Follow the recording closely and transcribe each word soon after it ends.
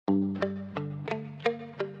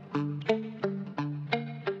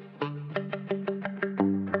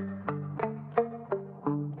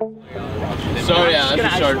let's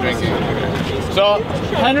just start drinking. So,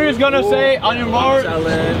 Henry's gonna say, on your mark, set, and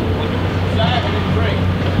then drink.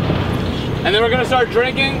 And then we're gonna start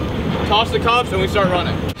drinking, toss the cups, and we start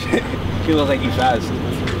running. He looks like he's fast. You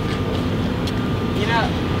know,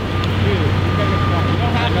 dude, you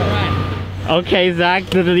don't have to run. Okay, Zach,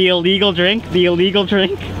 the illegal drink, the illegal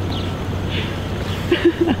drink. Too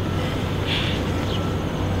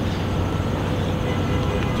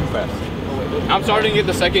fast. I'm starting to get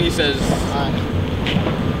the second he says.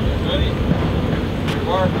 Ready?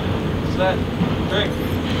 Mark, set, drink.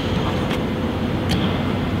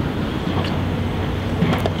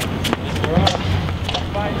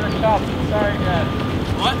 Find your cup. Sorry, guys.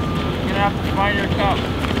 What? You're gonna have to find your cup.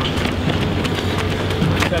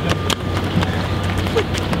 7.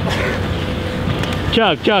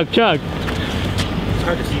 Chug, chug, chug. It's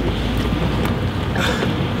hard to see me.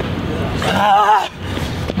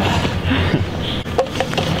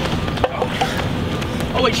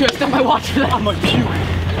 Oh wait, should I step my watch for that? I'm gonna puke.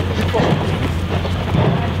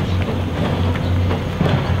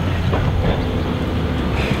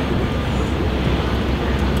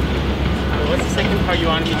 What's the second part you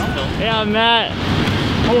wanted me to film? Yeah, Matt.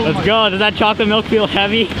 Let's go. Does that chocolate milk feel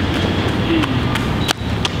heavy?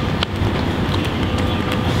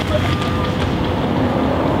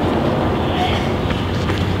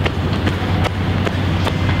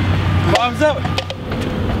 Bombs up.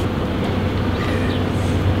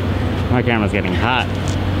 My camera's getting hot.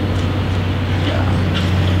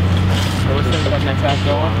 What's the next half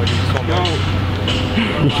go on?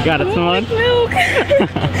 You got it, Simone? Milk.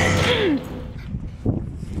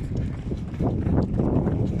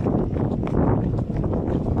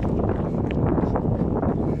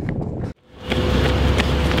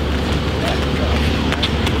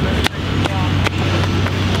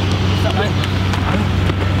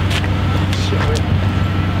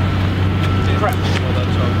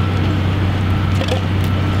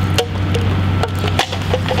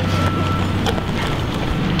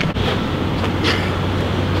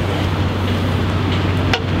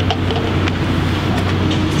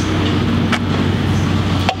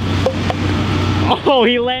 Oh,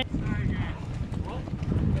 he landed.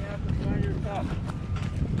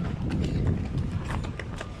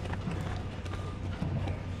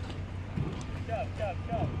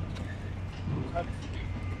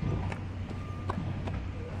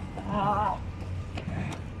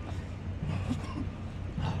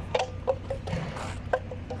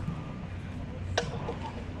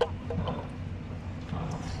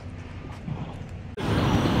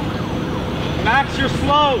 Max, you're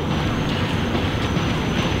slow.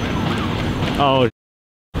 Oh.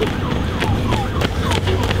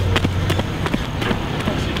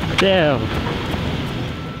 Damn.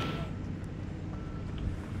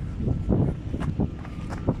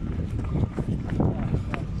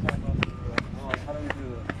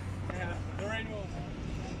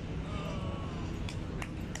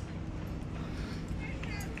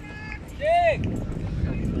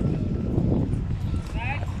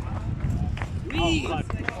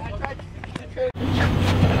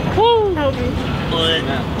 Woo! Help me.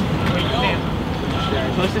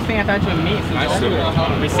 Closest thing I thought to a meat.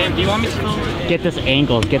 Wait, Sam, do you want me to film? Get this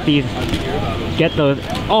angles. Get these. Get those.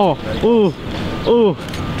 Oh. Ooh. Ooh.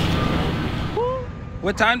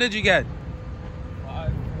 What time did you get?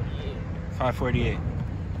 5:48.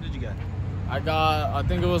 What did you get? I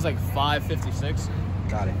think it was like 5:56.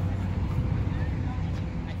 Got it.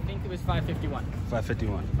 I think it was 5:51.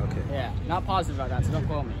 5:51. Okay. Yeah, not positive about that, so don't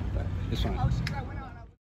quote me. But This one.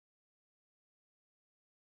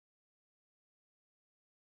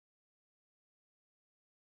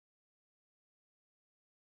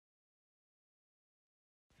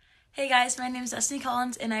 Hey guys, my name is Destiny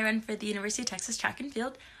Collins and I run for the University of Texas Track and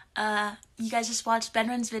Field. You guys just watched Ben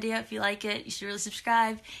Run's video. If you like it, you should really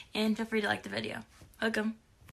subscribe and feel free to like the video. Welcome.